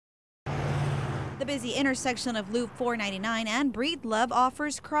The busy intersection of Loop 499 and Breedlove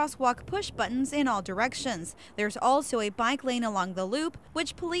offers crosswalk push buttons in all directions. There's also a bike lane along the loop,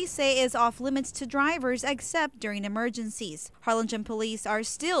 which police say is off limits to drivers except during emergencies. Harlingen police are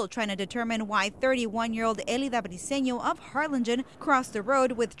still trying to determine why 31-year-old Elida Briseño of Harlingen crossed the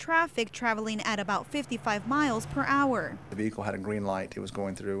road with traffic traveling at about 55 miles per hour. The vehicle had a green light. It was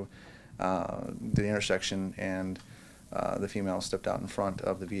going through the intersection, and the female stepped out in front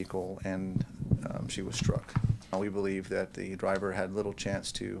of the vehicle, and she was struck. We believe that the driver had little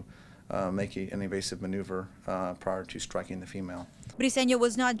chance to make an evasive maneuver prior to striking the female. Briseño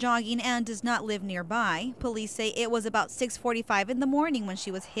was not jogging and does not live nearby. Police say it was about 6:45 in the morning when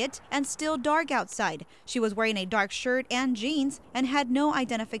she was hit and still dark outside. She was wearing a dark shirt and jeans and had no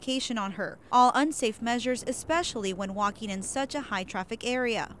identification on her. All unsafe measures, especially when walking in such a high traffic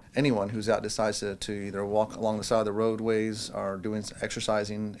area. Anyone who's out decides to either walk along the side of the roadways or doing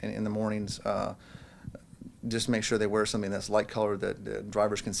exercising in the mornings, just make sure they wear something that's light colored that the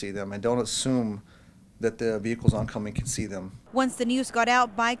drivers can see them, and don't assume that the vehicles oncoming can see them. Once the news got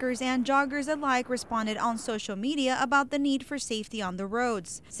out, bikers and joggers alike responded on social media about the need for safety on the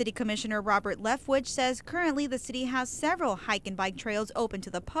roads. City Commissioner Robert Leftwich says currently the city has several hike and bike trails open to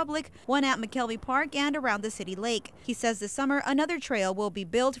the public, one at McKelvey Park and around the city lake. He says this summer another trail will be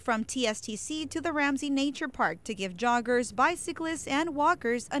built from TSTC to the Ramsey Nature Park to give joggers, bicyclists, and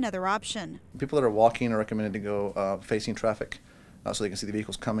walkers another option. People that are walking are recommended to go facing traffic, so they can see the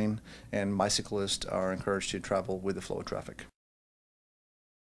vehicles coming, and bicyclists are encouraged to travel with the flow of traffic.